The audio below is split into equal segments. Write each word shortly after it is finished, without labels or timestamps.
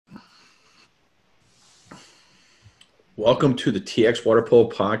Welcome to the TX Water Polo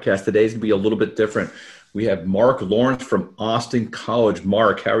Podcast. Today's going to be a little bit different. We have Mark Lawrence from Austin College.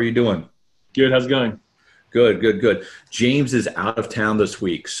 Mark, how are you doing? Good. How's it going? Good. James is out of town this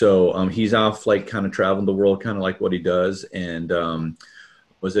week, so he's off, like, kind of traveling the world, kind of like what he does. And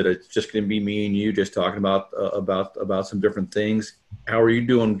was it just going to be me and you just talking about some different things? How are you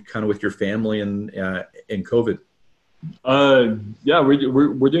doing, kind of with your family and in COVID? Yeah,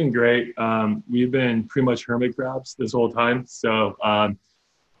 we're doing great. We've been pretty much hermit crabs this whole time. So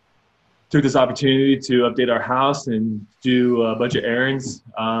took this opportunity to update our house and do a bunch of errands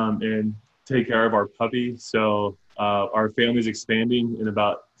and take care of our puppy. So our family's expanding in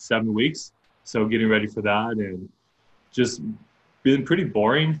about 7 weeks. So getting ready for that and just been pretty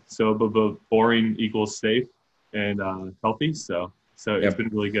boring. So but boring equals safe and healthy. So it's Yep. been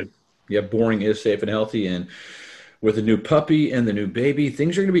really good. Yeah, boring is safe and healthy, and with the new puppy and the new baby,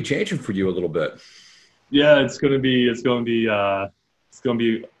 things are going to be changing for you a little bit. Yeah, it's gonna be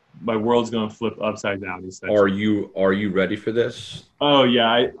my world's gonna flip upside down Are essentially. you ready for this? Oh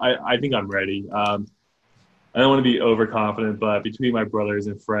yeah, I think I'm ready. I don't want to be overconfident, but between my brothers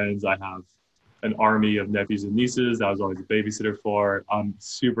and friends, I have an army of nephews and nieces that I was always a babysitter for. I'm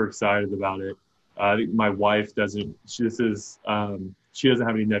super excited about it. I think my wife doesn't. She doesn't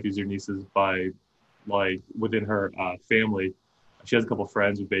have any nephews or nieces by like within her family. She has a couple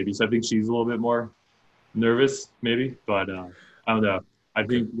friends with babies, so I think she's a little bit more nervous maybe, but I don't know. I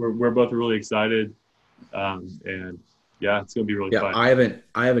Okay. think we're both really excited, and yeah, it's gonna be really Yeah, fun.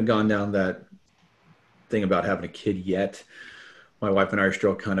 I haven't gone down that thing about having a kid yet. My wife and I are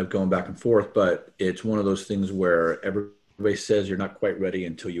still kind of going back and forth, but it's one of those things where everybody says you're not quite ready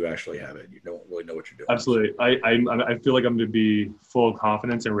until you actually have it. You don't really know what you're doing. So, Absolutely, I feel like I'm gonna be full of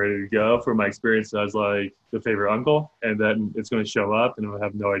confidence and ready to go from my experience as like the favorite uncle, and then it's gonna show up, and I'll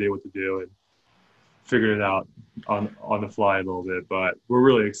have no idea what to do and figure it out on the fly a little bit. But we're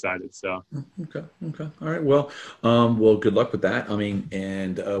really excited. So okay, all right. Well, good luck with that. I mean,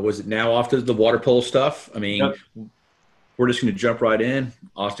 and was it now off to the water polo stuff? I mean, yep. we're just going to jump right in.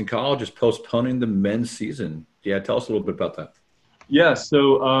 Austin College is postponing the men's season. Yeah, tell us a little bit about that. Yeah,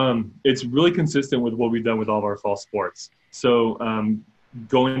 so it's really consistent with what we've done with all of our fall sports. So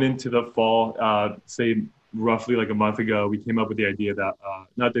going into the fall, say roughly like a month ago, we came up with the idea that,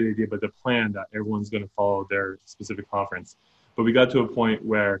 not the idea, but the plan that everyone's going to follow their specific conference. But we got to a point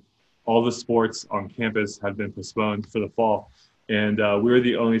where all the sports on campus had been postponed for the fall, and we were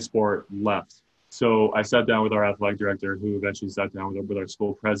the only sport left. So I sat down with our athletic director, who eventually sat down with our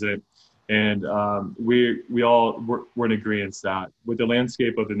school president, and we all were in agreement that with the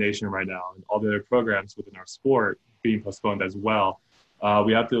landscape of the nation right now and all the other programs within our sport being postponed as well,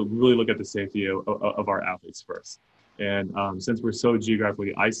 we have to really look at the safety of our athletes first. And since we're so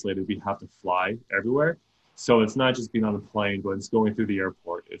geographically isolated, we have to fly everywhere. So it's not just being on the plane, but it's going through the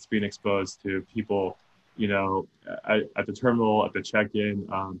airport. It's being exposed to people, at the terminal, at the check-in,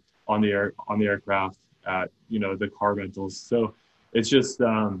 on the aircraft, at the car rentals. So it's just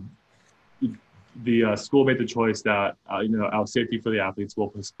the school made the choice that out of safety for the athletes will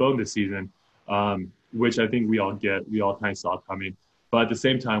postpone the season, which I think we all kind of saw coming. But at the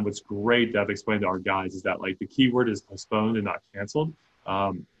same time, what's great that I've explained to our guys is that like the key word is postponed and not canceled.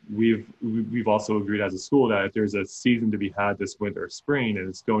 We've also agreed as a school that if there's a season to be had this winter or spring and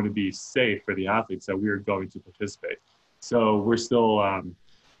it's going to be safe for the athletes, that we are going to participate. So we're still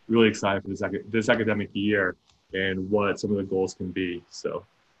really excited for this academic year and what some of the goals can be. So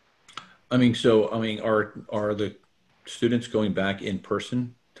I mean, are the students going back in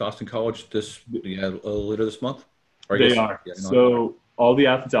person to Austin College later this month? Or I they guess are. yeah, in August. So all the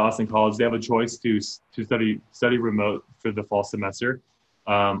athletes at Austin College, they have a choice to study remote for the fall semester,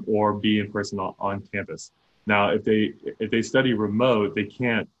 or be in person on campus. Now, if they study remote, they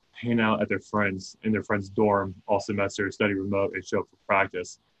can't hang out at their friends' dorm all semester, study remote, and show up for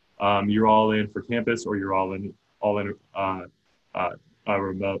practice. You're all in for campus, or you're all in uh,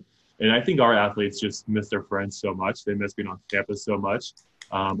 remote. And I think our athletes just miss their friends so much. They miss being on campus so much.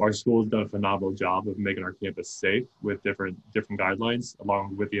 Our school has done a phenomenal job of making our campus safe with different guidelines,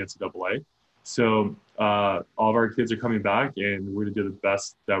 along with the NCAA. So all of our kids are coming back, and we're going to do the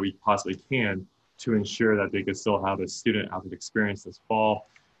best that we possibly can to ensure that they can still have a student athlete experience this fall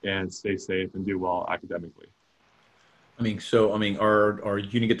and stay safe and do well academically. I mean, are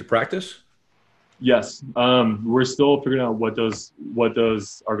you gonna get to practice? Yes, we're still figuring out what those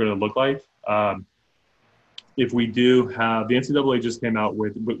are going to look like. If we do have the NCAA just came out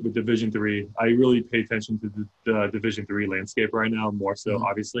with Division three. I really pay attention to the Division three landscape right now, more so Mhm.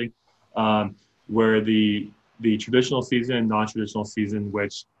 obviously, um, where the traditional season, non-traditional season,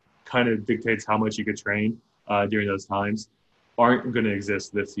 which kind of dictates how much you could train. during those times aren't going to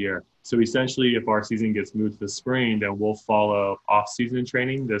exist this year. So essentially, if our season gets moved to the spring, then we'll follow off-season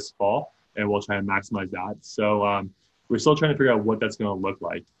training this fall, and we'll try and maximize that. So we're still trying to figure out what that's going to look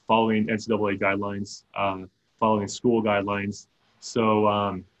like, following NCAA guidelines, following school guidelines.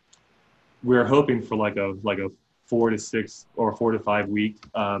 So we're hoping for like a 4 to 6 or 4 to 5 week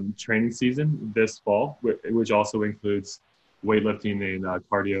training season this fall, which also includes weightlifting and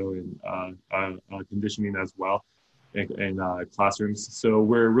cardio and conditioning as well, and classrooms. So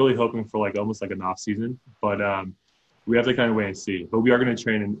we're really hoping for like almost like an off season, but we have to kind of wait and see. But we are going to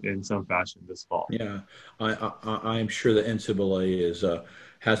train in some fashion this fall. Yeah, I'm sure the NCAA is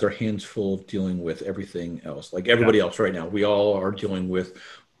has their hands full of dealing with everything else, like everybody else right now. We all are dealing with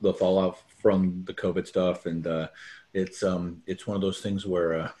the fallout from the COVID stuff, and it's one of those things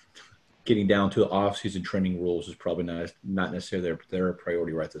where getting down to off-season training rules is probably not necessarily their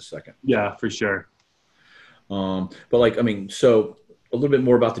priority right this second. Yeah, for sure. But like, I mean, so a little bit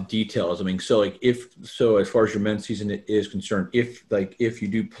more about the details. I mean, so like as far as your men's season is concerned, if you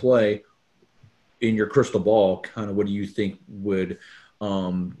do play in your crystal ball, kind of what do you think would,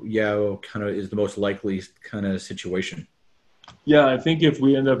 kind of is the most likely kind of situation? Yeah, I think if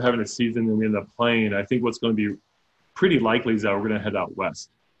we end up having a season and we end up playing, I think what's going to be pretty likely is that we're going to head out west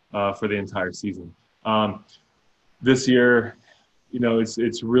for the entire season. This year,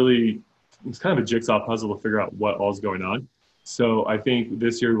 it's kind of a jigsaw puzzle to figure out what all's going on. So I think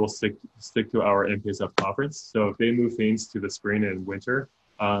this year we'll stick to our MPSF conference. So if they move things to the spring and winter,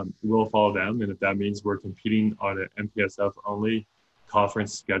 we'll follow them. And if that means we're competing on an MPSF only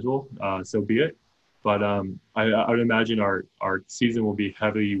conference schedule, so be it. But I would imagine our season will be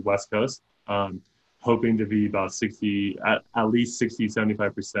heavily West Coast, hoping to be about at least 60,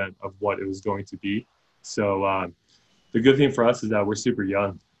 75% of what it was going to be. So the good thing for us is that we're super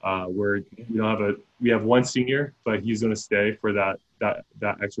young. We have one senior, but he's going to stay for that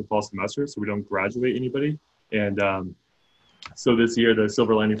extra fall semester, so we don't graduate anybody. And so this year, the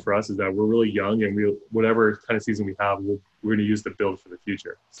silver lining for us is that we're really young, and whatever kind of season we have, we're going to use to build for the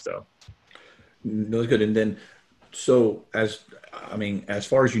future. So. No, that's good. And then, so as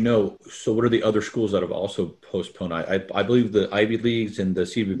far as you know, so what are the other schools that have also postponed? I believe the Ivy Leagues and the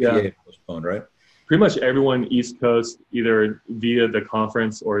CBPA have postponed, right? Pretty much everyone East Coast, either via the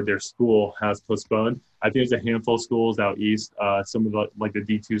conference or their school, has postponed. I think there's a handful of schools out east. Some of the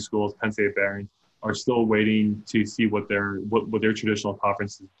D2 schools, Penn State Bearing, are still waiting to see what their traditional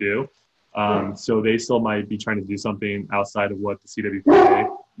conferences do. So they still might be trying to do something outside of what the CWPA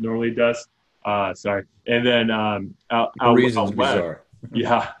normally does. Sorry. And then out west, bizarre.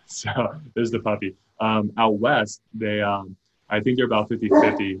 Yeah, so there's the puppy. Out west, they I think they're about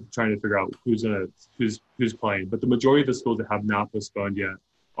 50-50 trying to figure out who's playing. But the majority of the schools that have not postponed yet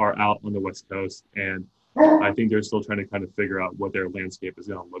are out on the West Coast, and I think they're still trying to kind of figure out what their landscape is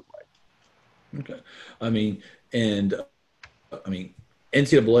going to look like. Okay.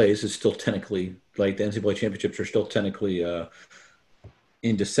 NCAA's is still technically, like, the NCAA championships are still technically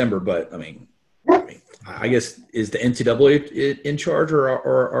in December, but I guess, is the NCAA in charge, or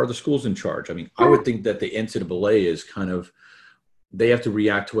are the schools in charge? I mean, I would think that the NCAA is kind of, they have to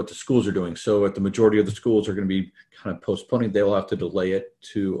react to what the schools are doing. So if the majority of the schools are going to be kind of postponing, they'll have to delay it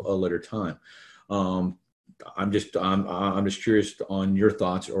to a later time. I'm just curious on your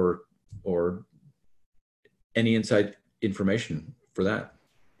thoughts or any inside information for that.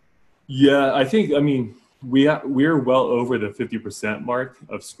 Yeah, I think, we're well over the 50% mark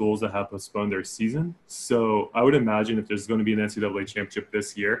of schools that have postponed their season. So I would imagine if there's going to be an NCAA championship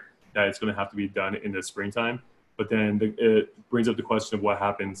this year, that it's going to have to be done in the springtime. But then it brings up the question of what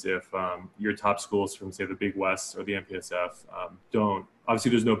happens if your top schools from, say, the Big West or the MPSF don't.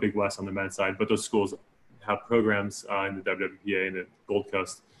 Obviously, there's no Big West on the men's side, but those schools have programs in the WWPA and the Gold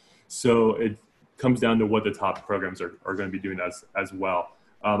Coast. So it comes down to what the top programs are going to be doing as well.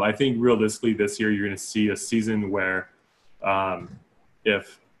 I think realistically this year you're going to see a season where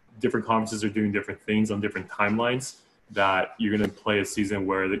if different conferences are doing different things on different timelines, that you're going to play a season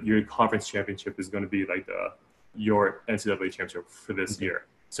where your conference championship is going to be like your NCAA championship for this year.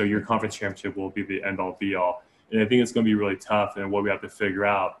 So your conference championship will be the end-all, be-all. And I think it's going to be really tough, and what we have to figure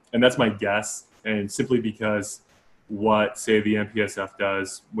out. And that's my guess, and simply because what, say, the MPSF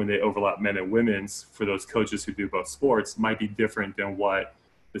does when they overlap men and women's for those coaches who do both sports might be different than what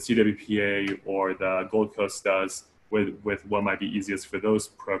the CWPA or the Gold Coast does with what might be easiest for those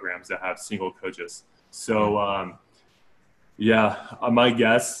programs that have single coaches. So, my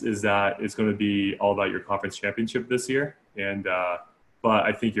guess is that it's going to be all about your conference championship this year. And but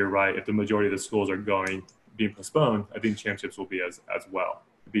I think you're right. If the majority of the schools are being postponed, I think championships will be as well.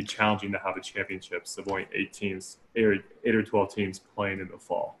 it'd be challenging to have the championships of only 8 or 12 teams playing in the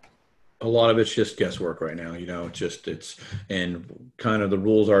fall. A lot of it's just guesswork right now. And kind of the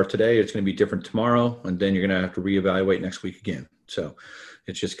rules are today, it's going to be different tomorrow, and then you're going to have to reevaluate next week again. So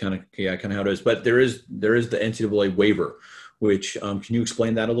it's just kind of how it is. But there is the NCAA waiver, which can you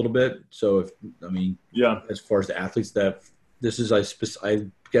explain that a little bit? So as far as the athletes that this is, I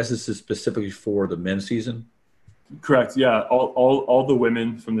guess this is specifically for the men's season. Correct. Yeah. All the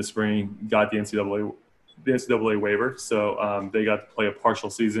women from the spring got the NCAA waiver. So they got to play a partial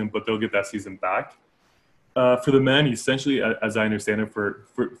season, but they'll get that season back. For the men, essentially, as I understand it, for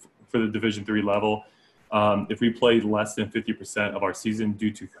the Division III level, if we play less than 50% of our season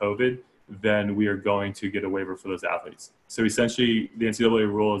due to COVID, then we are going to get a waiver for those athletes. So essentially, the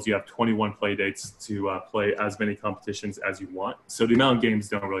NCAA rule is you have 21 play dates to play as many competitions as you want. So the amount of games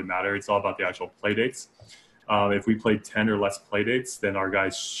don't really matter. It's all about the actual play dates. If we play 10 or less play dates, then our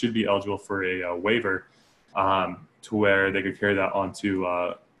guys should be eligible for a waiver to where they could carry that on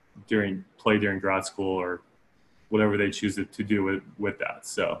to during grad school or whatever they choose to do with that.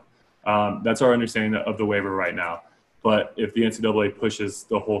 So that's our understanding of the waiver right now. But if the NCAA pushes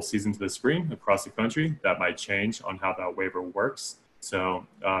the whole season to the spring across the country, that might change on how that waiver works. So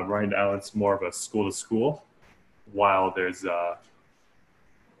right now it's more of a school-to-school, while there's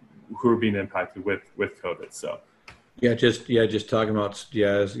who are being impacted with COVID. So just talking about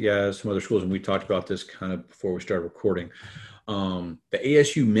some other schools, and we talked about this kind of before we started recording. The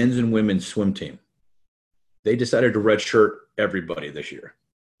ASU men's and women's swim team, they decided to redshirt everybody this year.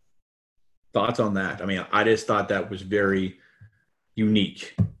 Thoughts on that? I mean, I just thought that was very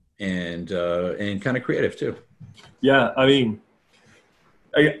unique and kind of creative too. Yeah, I mean,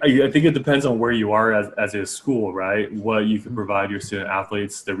 I think it depends on where you are as a school, right? What you can provide your student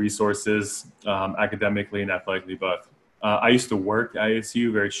athletes, the resources, academically and athletically both. I used to work at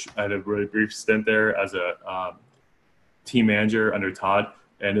ASU. I had a really brief stint there as a team manager under Todd,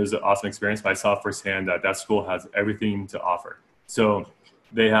 and it was an awesome experience. But I saw firsthand that school has everything to offer. So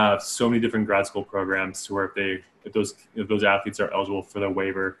they have so many different grad school programs to where if those athletes are eligible for the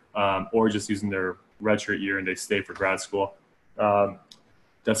waiver or just using their redshirt year and they stay for grad school,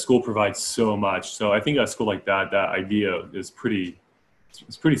 that school provides so much. So I think a school like that idea is pretty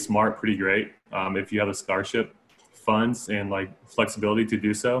smart, pretty great. If you have a scholarship funds and like flexibility to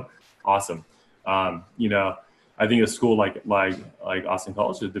do so, awesome. I think a school like Austin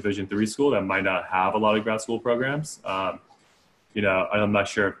College, a Division III school that might not have a lot of grad school programs, I'm not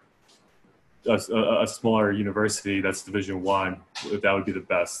sure a smaller university that's Division I, that would be the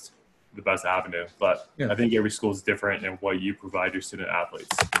best avenue. But I think every school is different in what you provide your student athletes.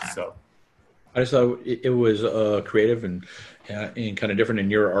 So I just thought it was creative and kind of different. And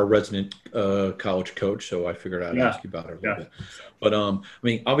you're our resident college coach, so I figured I'd ask you about it a little bit. But I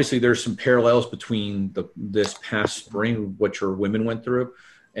mean, obviously, there's some parallels between this past spring, what your women went through,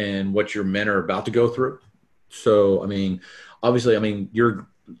 and what your men are about to go through. So, I mean, obviously, you're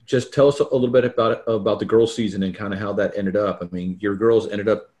just tell us a little bit about the girls' season and kind of how that ended up. I mean, your girls ended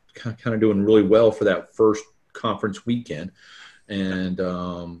up kind of doing really well for that first conference weekend, and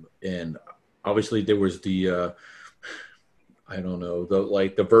obviously there was the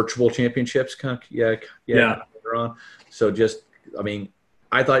the virtual championships later on. So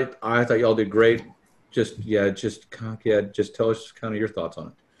I thought y'all did great. Just tell us kind of your thoughts on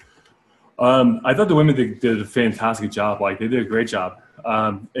it. I thought the women did a fantastic job. Like, they did a great job.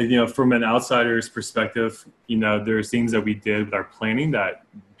 From an outsider's perspective, there's things that we did with our planning that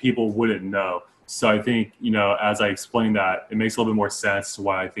people wouldn't know. So I think, as I explained that, it makes a little bit more sense to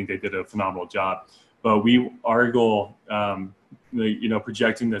why I think they did a phenomenal job. But our goal,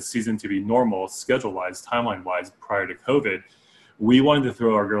 projecting the season to be normal, schedule-wise, timeline-wise, prior to COVID, we wanted to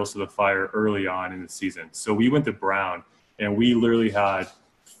throw our girls to the fire early on in the season. So we went to Brown, and we literally had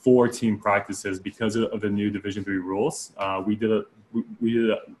 4 team practices because of the new Division III rules. We did a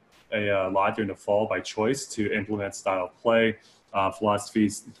lot during the fall by choice to implement style of play,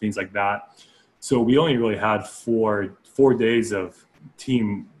 philosophies, things like that. So we only really had 4 days of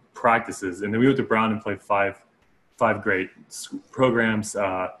team practices, and then we went to Brown and played five great programs,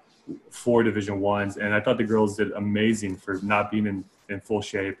 4 Division I's, and I thought the girls did amazing for not being in full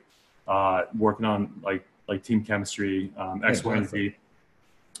shape, working on like team chemistry, X, Y, and Z.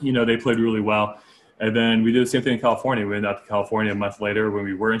 They played really well. And then we did the same thing in California. We went out to California a month later when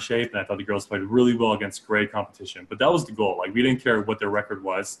we were in shape, and I thought the girls played really well against great competition. But that was the goal. Like, we didn't care what their record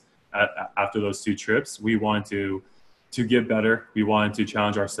was after those 2 trips. We wanted to get better. We wanted to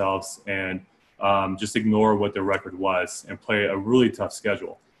challenge ourselves and just ignore what the record was and play a really tough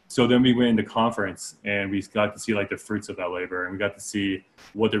schedule. So then we went into conference and we got to see like the fruits of that labor, and we got to see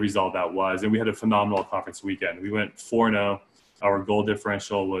what the result of that was. And we had a phenomenal conference weekend. We went 4-0. Our goal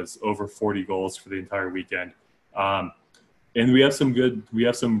differential was over 40 goals for the entire weekend. And we have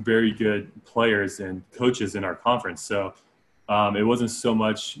some very good players and coaches in our conference. So it wasn't so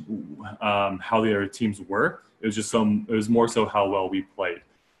much how the other teams were. It was more so how well we played.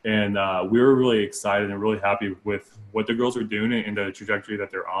 And we were really excited and really happy with what the girls are doing and the trajectory that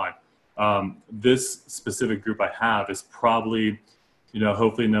they're on. This specific group I have is probably,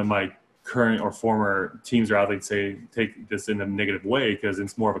 hopefully none of my current or former teams or athletes take this in a negative way, because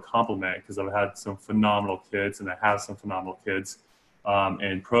it's more of a compliment, because I've had some phenomenal kids and I have some phenomenal kids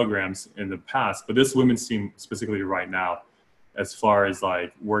and programs in the past. But this women's team specifically right now, as far as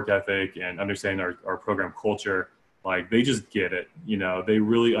like work ethic and understanding our program culture, like they just get it. They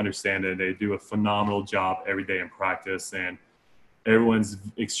really understand it. They do a phenomenal job every day in practice, and everyone's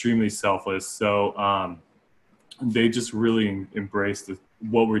extremely selfless. So they just really embraced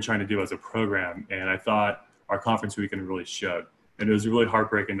what we're trying to do as a program. And I thought our conference weekend really showed. And it was really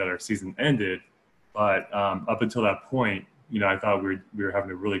heartbreaking that our season ended. But up until that point, I thought we were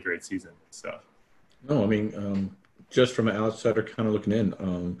having a really great season. So, no, I mean, just from an outsider kind of looking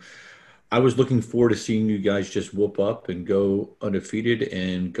in, I was looking forward to seeing you guys just whoop up and go undefeated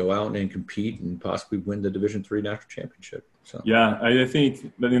and go out and compete and possibly win the Division III national championship. So yeah, I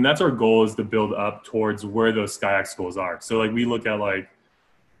think that's our goal, is to build up towards where those SCIAC schools are. So like we look at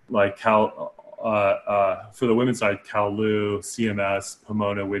like Cal, for the women's side, Cal Lu, CMS,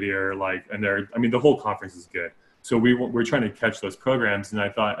 Pomona, Whittier, and the whole conference is good. So we're trying to catch those programs, and I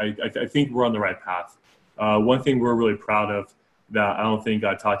think we're on the right path. One thing we're really proud of that I don't think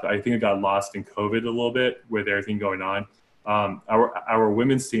got talked about, I think it got lost in COVID a little bit with everything going on. Our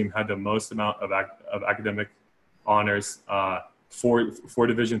women's team had the most amount of academic honors for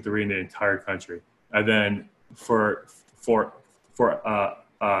Division III in the entire country, and then for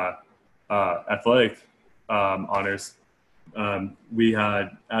athletic honors, we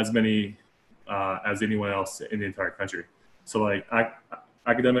had as many as anyone else in the entire country. So like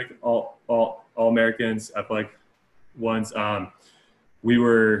academic, all Americans, athletic ones, we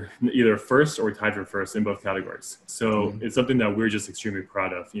were either first or tied for first in both categories. So it's something that we're just extremely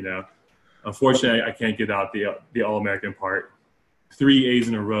proud of. Unfortunately, I can't get out the All-American part. 3 A's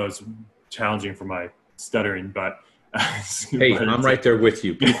in a row is challenging for my stuttering, but hey, I'm right there with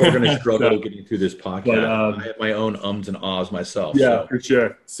you. People are going to struggle getting through this podcast. But, I have my own ums and ahs myself. Yeah, so. For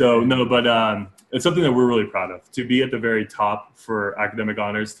sure. So no, but it's something that we're really proud of. To be at the very top for academic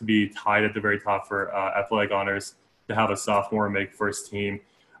honors, to be tied at the very top for athletic honors, to have a sophomore make first team.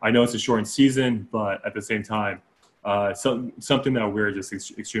 I know it's a shortened season, but at the same time, something that we're just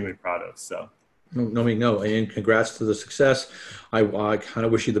extremely proud of. So. No, and congrats to the success. I kind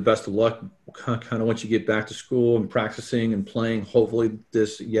of wish you the best of luck. Kind of once you get back to school and practicing and playing, hopefully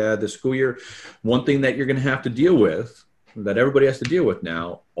this school year. One thing that you're going to have to deal with, that everybody has to deal with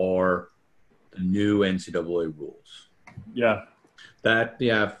now, are the new NCAA rules. Yeah.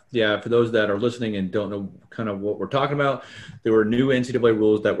 For those that are listening and don't know kind of what we're talking about, there were new NCAA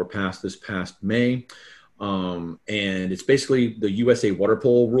rules that were passed this past May, and it's basically the USA water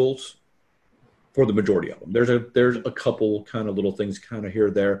polo rules. For the majority of them, there's a couple kind of little things kind of here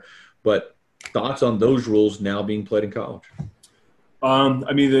or there, but thoughts on those rules now being played in college? I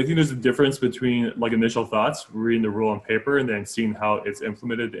think there's a difference between like initial thoughts, reading the rule on paper, and then seeing how it's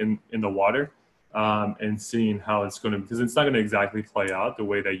implemented in the water, and seeing how it's going to, because it's not going to exactly play out the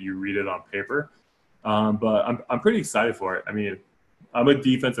way that you read it on paper. But I'm pretty excited for it. I mean, I'm a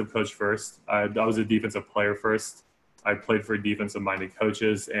defensive coach first. I was a defensive player first. I played for defensive-minded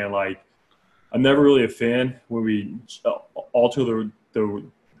coaches, and I'm never really a fan when we alter the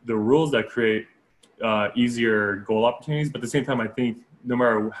rules that create easier goal opportunities. But at the same time, I think no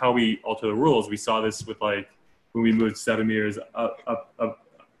matter how we alter the rules, we saw this with when we moved 7 meters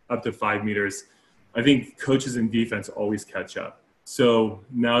up to 5 meters. I think coaches in defense always catch up. So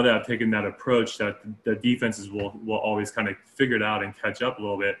now that I've taken that approach, that the defenses will always kind of figure it out and catch up a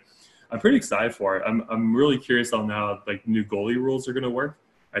little bit, I'm pretty excited for it. I'm really curious on how new goalie rules are going to work.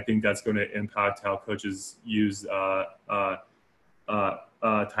 I think that's going to impact how coaches use timeouts,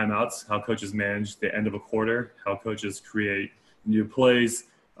 how coaches manage the end of a quarter, how coaches create new plays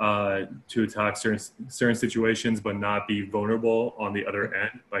to attack certain situations, but not be vulnerable on the other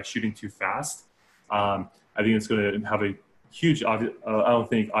end by shooting too fast. I think it's going to have a huge,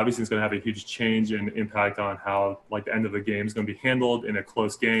 obviously it's going to have a huge change and impact on how the end of the game is going to be handled in a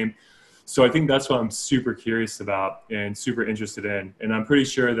close game. So I think that's what I'm super curious about and super interested in. And I'm pretty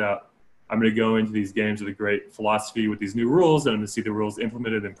sure that I'm going to go into these games with a great philosophy with these new rules, and I'm going to see the rules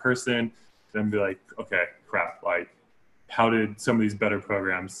implemented in person, and I'm going to be like, okay, crap, like how did some of these better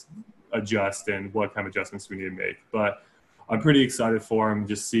programs adjust and what kind of adjustments we need to make? But I'm pretty excited for him.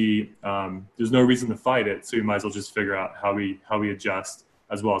 Just see, there's no reason to fight it, so we might as well just figure out how we adjust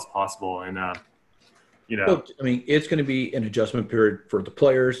as well as possible. And Well, I mean, it's going to be an adjustment period for the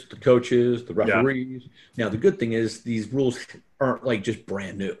players, the coaches, the referees. Now, the good thing is these rules aren't like just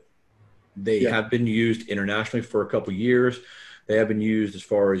brand new. They have been used internationally for a couple of years. They have been used as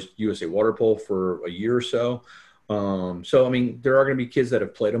far as USA Water Polo for a year or so. So, I mean, there are going to be kids that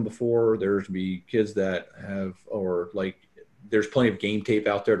have played them before. There's going to be kids that have, or like, there's plenty of game tape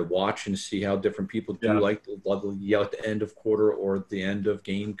out there to watch and see how different people do, like yell at the end of quarter or the end of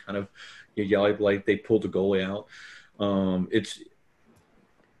game, kind of yell like they pulled the goalie out.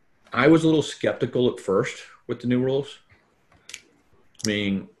 I was a little skeptical at first with the new rules. I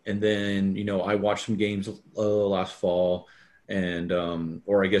mean, and then, I watched some games last fall and,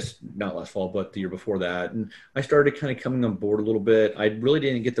 or I guess not last fall, but the year before that. And I started kind of coming on board a little bit. I really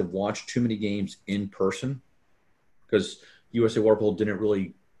didn't get to watch too many games in person because USA Water Polo didn't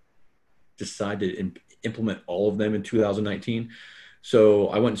really decide to implement all of them in 2019. So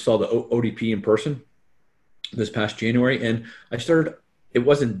I went and saw the ODP in person this past January, and it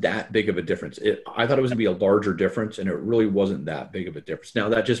wasn't that big of a difference. I thought it was going to be a larger difference, and it really wasn't that big of a difference. Now,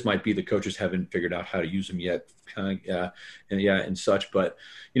 that just might be the coaches haven't figured out how to use them yet, and such. But,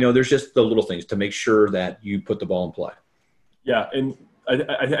 there's just the little things to make sure that you put the ball in play. Yeah, and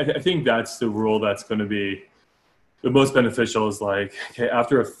I think that's the rule that's going to be the most beneficial is like, okay,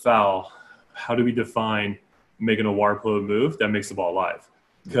 after a foul, how do we define making a water polo move that makes the ball live?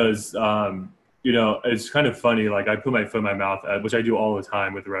 Because, it's kind of funny. Like I put my foot in my mouth, which I do all the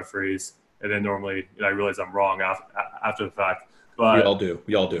time with the referees. And then normally I realize I'm wrong after the fact. But we all do.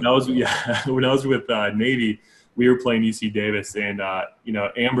 When I was with Navy, we were playing UC Davis, and,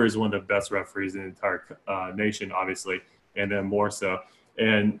 Amber is one of the best referees in the entire nation, obviously, and then more so.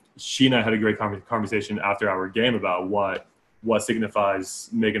 And she and I had a great conversation after our game about what signifies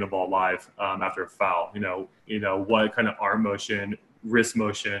making a ball live after a foul. What kind of arm motion, wrist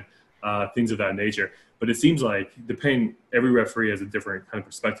motion, things of that nature. But it seems like every referee has a different kind of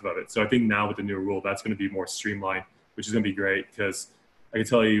perspective of it. So I think now with the new rule, that's going to be more streamlined, which is going to be great because I can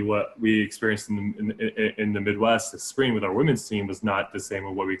tell you what we experienced in the Midwest this spring with our women's team was not the same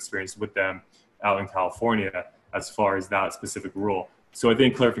as what we experienced with them out in California as far as that specific rule. So I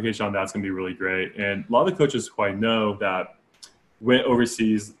think clarification on that's going to be really great. And a lot of the coaches quite know that went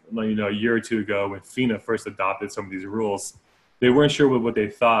overseas, a year or two ago when FINA first adopted some of these rules. They weren't sure what they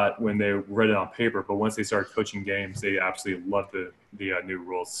thought when they read it on paper, but once they started coaching games, they absolutely loved the new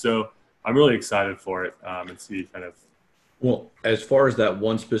rules. So I'm really excited for it and see kind of. Well, as far as that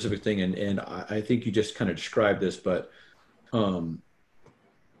one specific thing, and I think you just kind of described this, but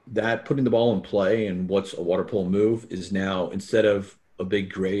that putting the ball in play and what's a water polo move is now, instead of a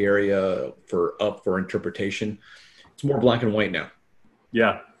big gray area for interpretation, it's more black and white now.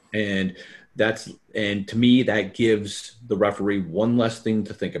 Yeah. And to me, that gives the referee one less thing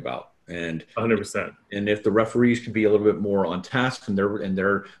to think about. And 100%. And if the referees can be a little bit more on task and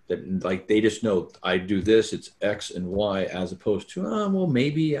they just know I do this, it's X and Y, as opposed to, well,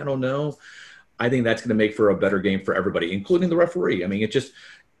 maybe, I don't know. I think that's going to make for a better game for everybody, including the referee. I mean,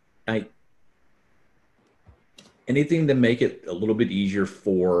 anything to make it a little bit easier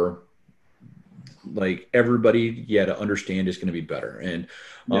for like everybody to understand is going to be better. And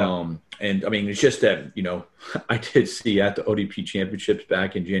and I mean, it's just that, I did see at the ODP championships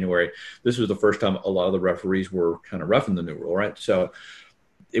back in January, this was the first time a lot of the referees were kind of roughing the new rule, right? So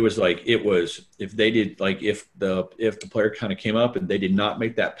it was if they did, like, if the player kind of came up and they did not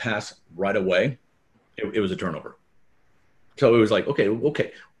make that pass right away, it was a turnover. So it was like, okay,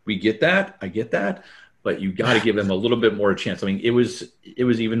 we get that. I get that. But you got to give them a little bit more chance. I mean, it was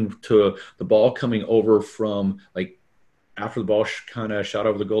even to the ball coming over from, like, after the ball kind of shot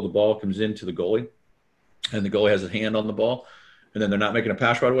over the goal, the ball comes into the goalie, and the goalie has a hand on the ball, and then they're not making a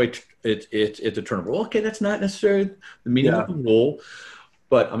pass right away. It's a turnover. Well, okay, that's not necessarily the meaning of the rule,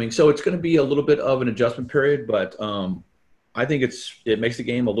 but I mean, so it's going to be a little bit of an adjustment period. But I think it makes the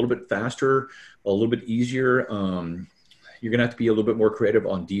game a little bit faster, a little bit easier. You're going to have to be a little bit more creative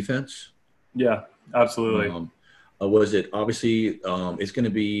on defense. Yeah. Absolutely. Obviously it's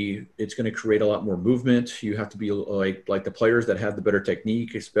going to create a lot more movement. You have to be like the players that have the better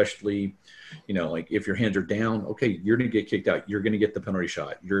technique, especially, like if your hands are down, okay, you're going to get kicked out. You're going to get the penalty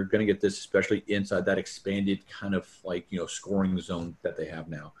shot. You're going to get this, especially inside that expanded kind of, like, scoring zone that they have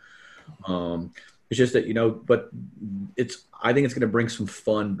now. It's just that, but I think it's going to bring some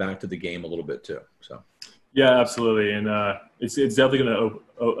fun back to the game a little bit too. So. Yeah, absolutely. And it's definitely going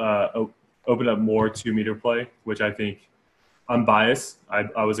to open up more 2-meter play, which I think I'm biased.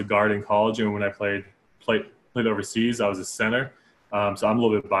 I was a guard in college, and when I played overseas, I was a center. So I'm a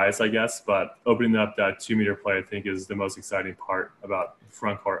little bit biased, I guess. But opening up that 2-meter play, I think, is the most exciting part about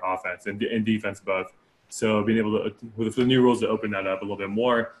front court offense and defense both. So being able to, with the new rules, to open that up a little bit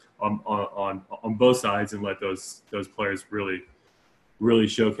more on both sides and let those players really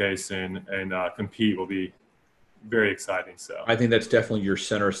showcase and compete will be very exciting. So I think that's definitely your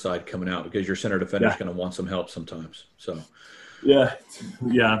center side coming out, because your center defender is going to want some help sometimes. So yeah.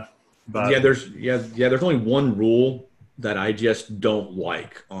 But there's only one rule that I just don't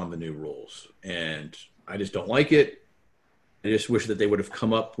like on the new rules, and I just don't like it. I just wish that they would have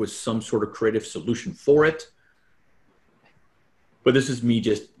come up with some sort of creative solution for it. But this is me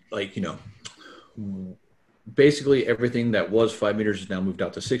just basically everything that was 5 meters is now moved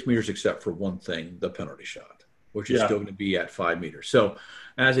out to 6 meters, except for one thing, the penalty shot, which is still going to be at 5 meters. So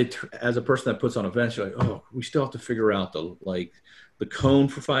as a person that puts on events, you're like, oh, we still have to figure out the cone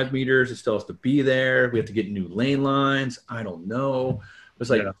for 5 meters. It still has to be there. We have to get new lane lines. I don't know. It's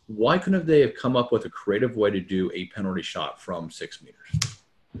like, why couldn't they have come up with a creative way to do a penalty shot from 6 meters?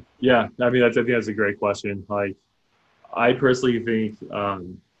 Yeah, I mean, I think that's a great question. Like, I personally think, I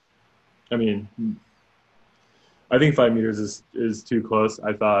think 5 meters is too close.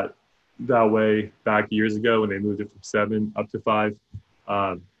 I thought that way back years ago when they moved it from 7 up to 5.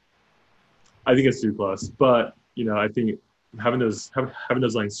 I think it's too close, but I think having those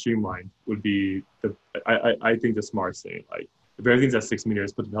lines streamlined would be I think the smart thing. Like, if everything's at 6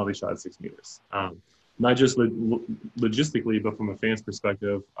 meters, put the penalty shot at 6 meters. Not just logistically, but from a fan's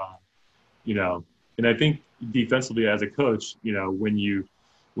perspective, And I think defensively, as a coach, when you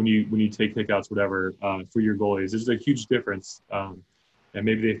take kickouts, whatever, for your goalies, there's a huge difference. And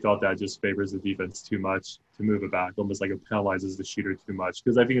maybe they felt that just favors the defense too much to move it back, almost like it penalizes the shooter too much.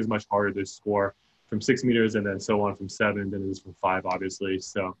 Because I think it's much harder to score from 6 meters and then so on from 7 than it is from 5, obviously.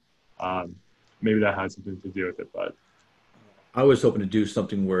 So maybe that had something to do with it, but. I was hoping to do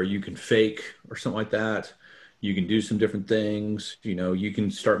something where you can fake or something like that. You can do some different things. You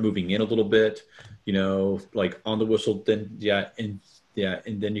can start moving in a little bit, like on the whistle, then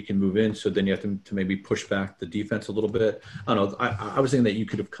and then you can move in. So then you have to maybe push back the defense a little bit. I don't know. I was thinking that you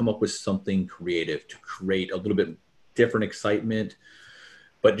could have come up with something creative to create a little bit different excitement,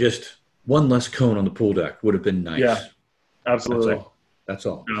 but just one less cone on the pool deck would have been nice. Yeah, absolutely. That's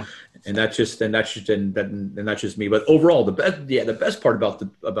all. Yeah. And that's just me. But overall, the best part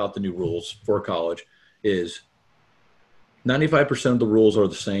about the new rules for college is 95% of the rules are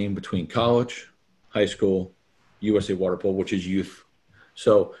the same between college, high school, USA Water Polo, which is youth.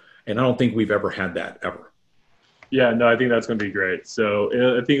 So, and I don't think we've ever had that ever. Yeah, no, I think that's going to be great. So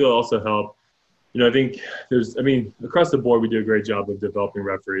I think it'll also help. I think across the board, we do a great job of developing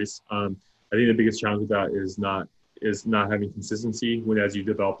referees. I think the biggest challenge with that is not having consistency as you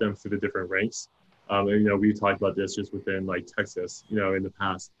develop them through the different ranks. We talked about this just within Texas, in the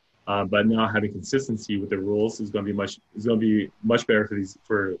past. But now having consistency with the rules is going to be much better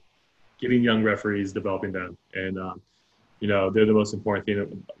for getting young referees, developing them. And, they're the most important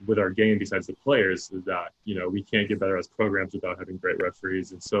thing with our game besides the players is that, we can't get better as programs without having great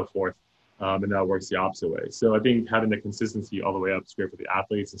referees and so forth. And that works the opposite way. So I think having the consistency all the way up is great for the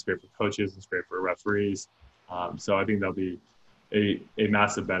athletes, it's great for coaches, it's great for referees. So I think that'll be a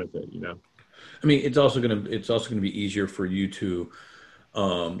massive benefit, I mean, it's also going to be easier for you to, you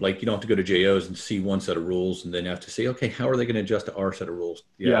don't have to go to JOs and see one set of rules and then have to say, okay, how are they going to adjust to our set of rules?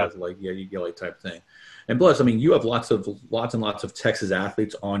 You get type of thing. And plus, you have lots and lots of Texas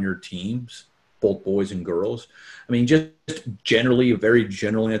athletes on your teams, both boys and girls. Just generally, a very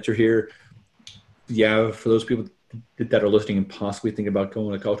general answer here. Yeah, for those people that are listening and possibly thinking about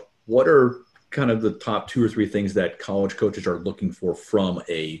going to college, what are kind of the top 2 or 3 things that college coaches are looking for from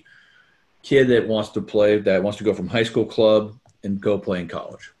a kid that wants to go from high school club and go play in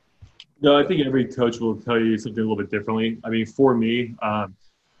college? No, I think every coach will tell you something a little bit differently. For me,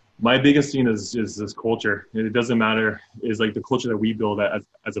 my biggest thing is this culture. And it doesn't matter, is the culture that we build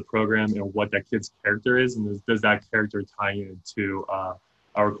as a program and what that kid's character is, and does that character tie into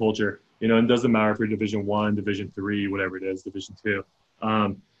our culture? It doesn't matter if you're Division I, Division III, whatever it is, Division II.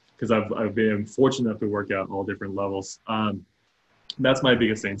 Because I've been fortunate enough to work at all different levels. That's my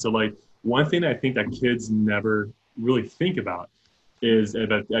biggest thing. So one thing I think that kids never really think about is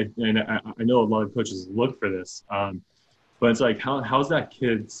that I know a lot of coaches look for this, but it's how's that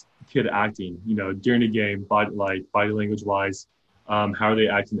kid acting, during the game, body language wise, How are they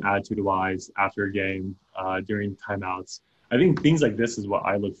acting attitude-wise after a game, during timeouts? I think things like this is what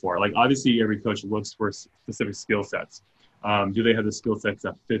I look for. Like obviously, every coach looks for specific skill sets. Do they have the skill sets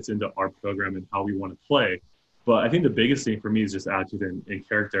that fits into our program and how we want to play? But I think the biggest thing for me is just attitude and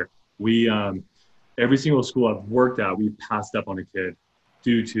character. We every single school I've worked at, we've passed up on a kid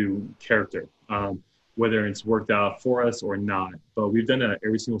due to character, whether it's worked out for us or not. But we've done that at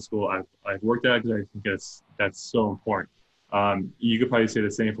every single school I've worked at because I think that's so important. You could probably say the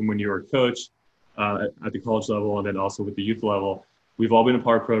same from when you were a coach at the college level and then also with the youth level. We've all been a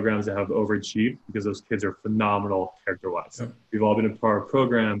part of programs that have overachieved because those kids are phenomenal character-wise. Yep. We've all been a part of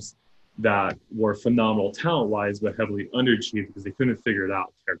programs that were phenomenal talent-wise but heavily underachieved because they couldn't figure it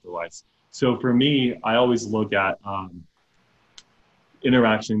out character-wise. So for me, I always look at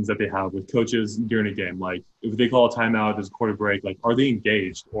interactions that they have with coaches during a game. Like if they call a timeout, there's a quarter break, like are they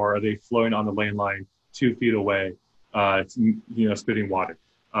engaged or are they flowing on the lane line 2 feet away, spitting water?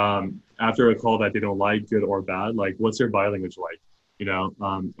 After a call that they don't like, good or bad, like what's their body language like?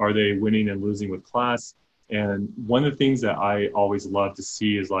 Are they winning and losing with class? And one of the things that I always love to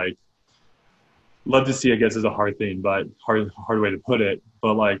see is I guess is a hard thing, but hard way to put it.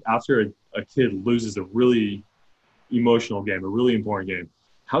 But like after a kid loses a really emotional game, a really important game,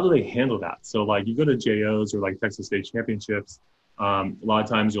 how do they handle that? So like you go to JOs or like Texas State Championships, a lot of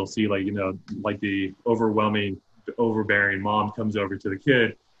times you'll see like the overbearing mom comes over to the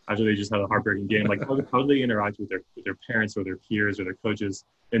kid after they just had a heartbreaking game. Like how do they interact with their parents or their peers or their coaches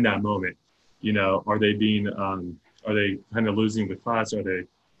in that moment? Are they kind of losing the class? Are they,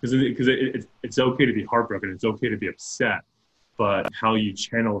 because it's okay to be heartbroken. It's okay to be upset. But how you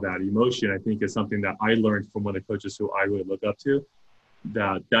channel that emotion, I think, is something that I learned from one of the coaches who I really look up to.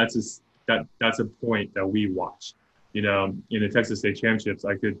 That's a point that we watch. In the Texas State Championships,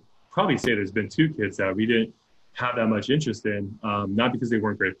 I could probably say there's been 2 kids that we didn't have that much interest in, not because they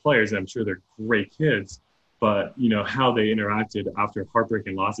weren't great players, and I'm sure they're great kids, but how they interacted after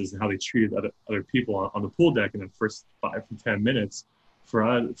heartbreaking losses and how they treated other people on the pool deck in the first 5 to 10 minutes.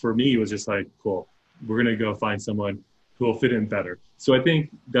 For me, it was just like, cool, we're gonna go find someone who will fit in better. So I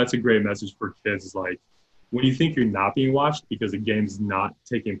think that's a great message for kids, is like when you think you're not being watched because the game's not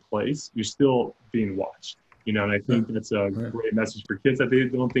taking place, you're still being watched. And I think that's a great message for kids that they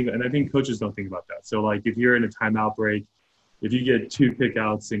don't think, and I think coaches don't think about that. So like if you're in a timeout break, if you get 2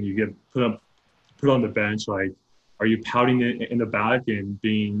 kickouts and you get put on the bench, like are you pouting it in the back and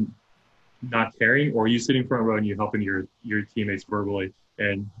being not caring, or are you sitting front row and you're helping your teammates verbally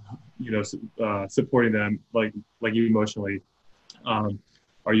and supporting them like emotionally?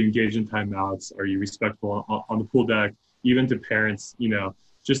 Are you engaged in timeouts? Are you respectful on the pool deck? Even to parents,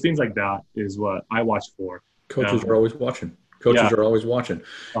 just things like that is what I watch for. Coaches are always watching. Coaches are always watching.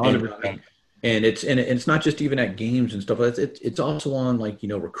 100%. And it's not just even at games and stuff. It's also on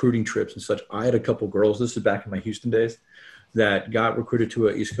recruiting trips and such. I had a couple girls. This is back in my Houston days, that got recruited to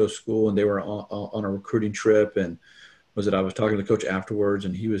an East Coast school, and they were on a recruiting trip. And I was talking to the coach afterwards,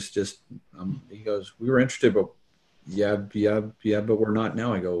 and he was just he goes, "We were interested, but yeah, but we're not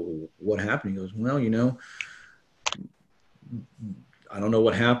now." I go, "What happened?" He goes, "Well, I don't know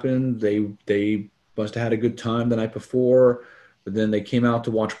what happened. They must have had a good time the night before, but then they came out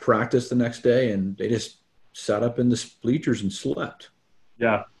to watch practice the next day, and they just sat up in the bleachers and slept."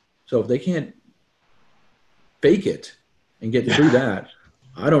 Yeah. So if they can't fake it and get through that,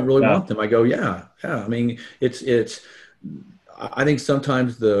 I don't really want them. I go, yeah. I mean, I think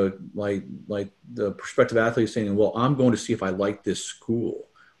sometimes the prospective athlete is saying, well, I'm going to see if I like this school.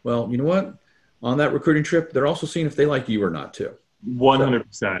 Well, you know what? On that recruiting trip, they're also seeing if they like you or not too.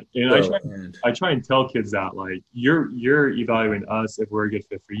 100%. And I try and tell kids that like you're evaluating us if we're a good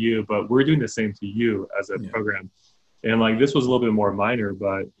fit for you, but we're doing the same to you as a program. And like this was a little bit more minor,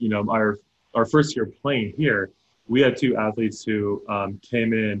 but our first year playing here, we had 2 athletes who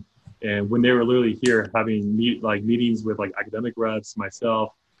came in, and when they were literally here having meetings with like academic reps,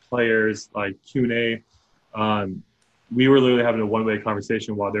 myself, players, like Q&A, we were literally having a one-way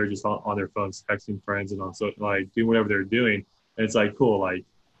conversation while they're just on their phones texting friends and also like doing whatever they're doing. And it's like, cool, like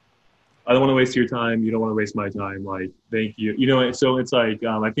I don't want to waste your time, you don't want to waste my time, like thank you. So it's like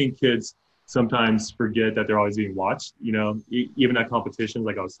I think kids sometimes forget that they're always being watched, even at competitions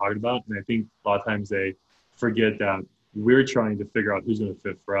like I was talking about. And I think a lot of times they forget that we're trying to figure out who's going to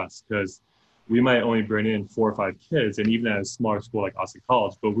fit for us, because we might only bring in 4 or 5 kids, and even at a smaller school like Austin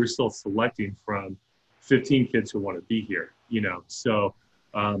College, but we're still selecting from 15 kids who want to be here, So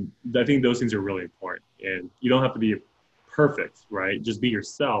I think those things are really important, and you don't have to be perfect, right? Just be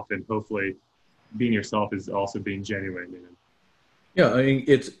yourself, and hopefully being yourself is also being genuine. Yeah, I mean,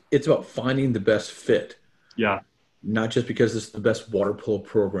 it's about finding the best fit. Yeah. not just because it's the best water polo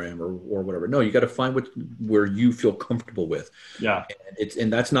program or whatever. No, you got to find where you feel comfortable with. Yeah.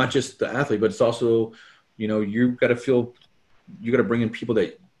 And that's not just the athlete, but it's also, you got to bring in people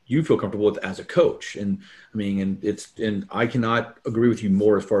that you feel comfortable with as a coach. And I mean, and I cannot agree with you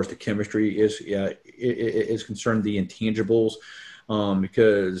more as far as the chemistry is concerned, the intangibles,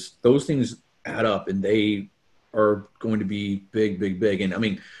 because those things add up and they are going to be big, big, big. And I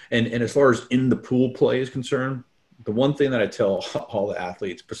mean, and as far as in the pool play is concerned, the one thing that I tell all the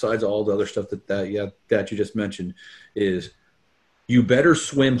athletes, besides all the other stuff that you just mentioned, is you better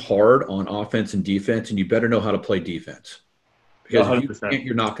swim hard on offense and defense, and you better know how to play defense. Because if you can't,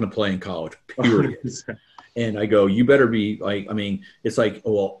 you're not going to play in college, period. 100%. And I go, you better be like, I mean, it's like,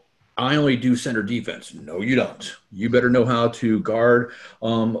 well, I only do center defense. No, you don't. You better know how to guard,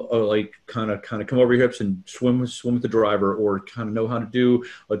 like kind of come over your hips and swim with the driver, or kind of know how to do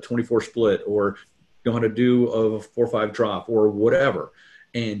a 24 split, or know how to do a 4-5 drop, or whatever.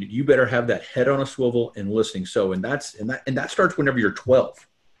 And you better have that head on a swivel and listening. So, and that starts whenever you're 12.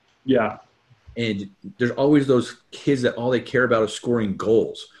 Yeah. And there's always those kids that all they care about is scoring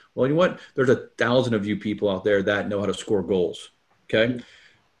goals. Well, you know what? There's 1,000 of you people out there that know how to score goals. Okay.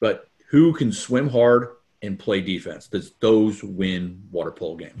 But who can swim hard and play defense? Those win water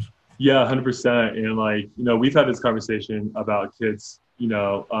polo games. Yeah, 100%. And like, we've had this conversation about kids,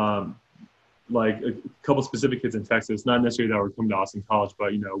 like a couple specific kids in Texas, not necessarily that were coming to Austin College,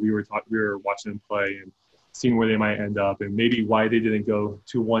 but, we were watching them play and seeing where they might end up, and maybe why they didn't go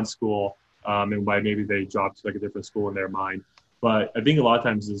to one school, and why maybe they dropped to like a different school in their mind. But I think a lot of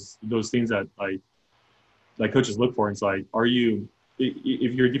times is those things that like coaches look for. And it's like,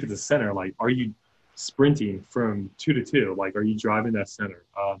 if you're a defensive center, like, are you sprinting from 2 to 2? Like, are you driving that center?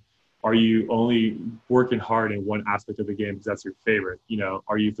 Are you only working hard in one aspect of the game because that's your favorite?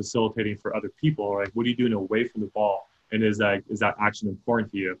 Are you facilitating for other people? Or like, what are you doing away from the ball? And is that action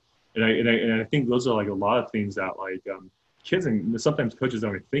important to you? And I think those are like a lot of things that like kids and sometimes coaches don't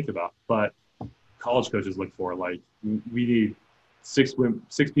even think about, but college coaches look for. Like, we need six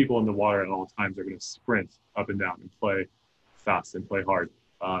people in the water at all times are going to sprint up and down and play fast and play hard,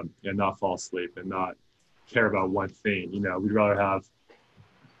 and not fall asleep and not care about one thing. We'd rather have,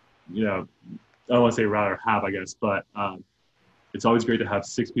 I don't want to say rather have, I guess, but it's always great to have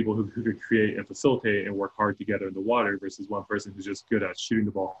 6 people who could create and facilitate and work hard together in the water versus one person who's just good at shooting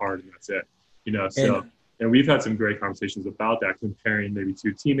the ball hard and that's it. And we've had some great conversations about that, comparing maybe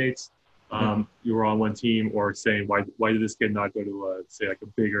 2 teammates. You were on one team, or saying, why did this kid not go to say like a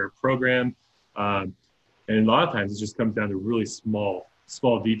bigger program? And a lot of times it just comes down to really small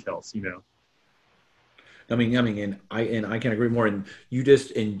details, I mean, and I can agree more. And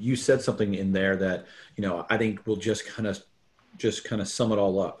you said something in there that, I think will just kind of sum it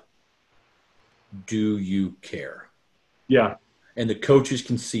all up. Do you care? Yeah. And the coaches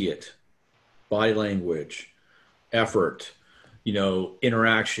can see it. Body language, effort,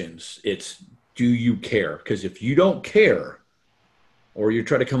 interactions. It's, do you care? Because if you don't care, or you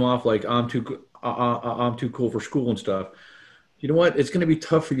try to come off like I'm too cool for school and stuff, you know what? It's going to be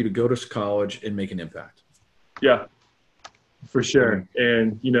tough for you to go to college and make an impact. Yeah, for sure.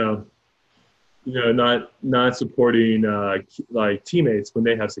 And, not supporting like teammates when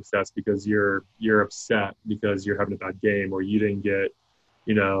they have success because you're upset because you're having a bad game, or you didn't get,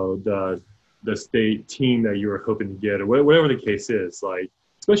 the state team that you were hoping to get, or whatever the case is. Like,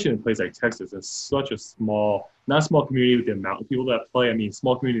 especially in a place like Texas, it's such a not a small community with the amount of people that play. I mean,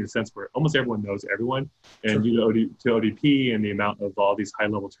 small community in the sense where almost everyone knows everyone. And Sure. To ODP and the amount of all these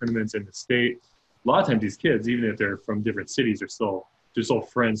high-level tournaments in the state, a lot of times these kids, even if they're from different cities, they're still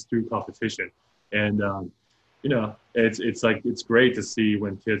friends through competition. And it's great to see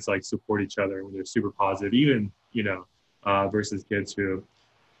when kids like support each other, when they're super positive, even versus kids who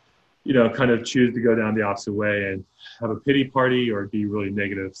kind of choose to go down the opposite way and have a pity party or be really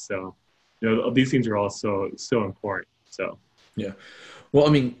negative. So these things are all so important. So Yeah. Well, I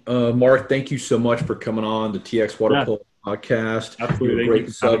mean, Mark, thank you so much for coming on the TX Water Polo podcast. Absolutely. You're a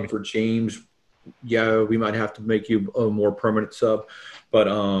great sub for James. Yeah, we might have to make you a more permanent sub, but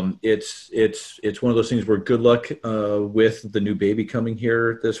it's one of those things where good luck with the new baby coming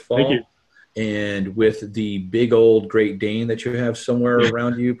here this fall. Thank you. And with the big old Great Dane that you have somewhere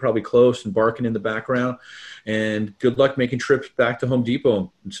around you, probably close and barking in the background. And good luck making trips back to Home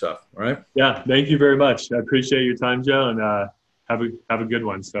Depot and stuff. All right. Yeah. Thank you very much. I appreciate your time, Joe, and have a good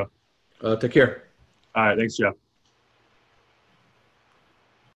one. So take care. all right. Thanks, Joe.